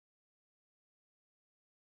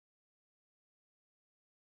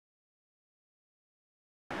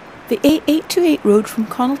The A828 road from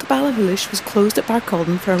Connell to Ballachulish was closed at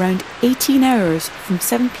Barcaldine for around 18 hours from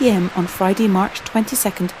 7 p.m. on Friday, March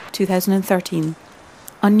 22, 2013.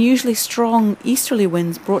 Unusually strong easterly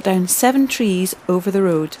winds brought down 7 trees over the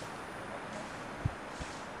road.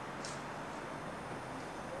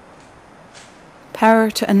 Power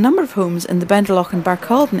to a number of homes in the Benderloch and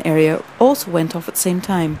Barcaldine area also went off at the same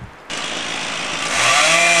time.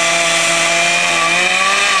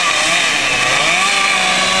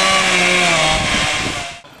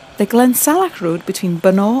 The Glensalach road between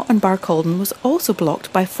Bannaw and Barcaldine was also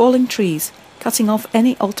blocked by falling trees, cutting off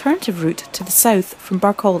any alternative route to the south from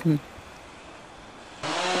Barcaldine.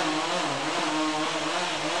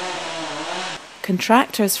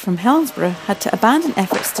 Contractors from Helensburgh had to abandon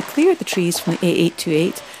efforts to clear the trees from the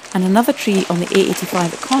A828 and another tree on the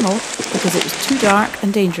A85 at Connell because it was too dark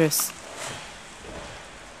and dangerous.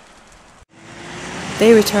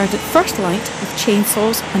 They returned at first light with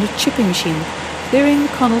chainsaws and a chipping machine, clearing the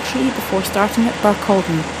Connell tree before starting at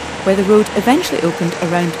Barcaldine, where the road eventually opened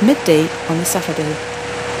around midday on the Saturday.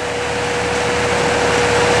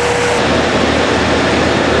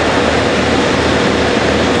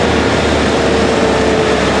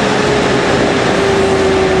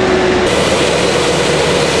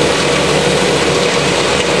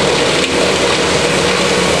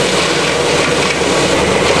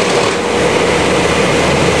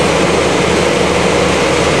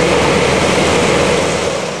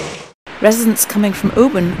 Residents coming from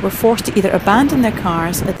Oban were forced to either abandon their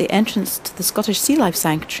cars at the entrance to the Scottish Sea Life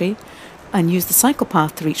Sanctuary and use the cycle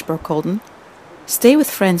path to reach Barcaldine, stay with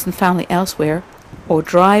friends and family elsewhere, or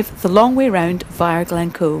drive the long way round via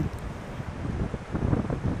Glencoe.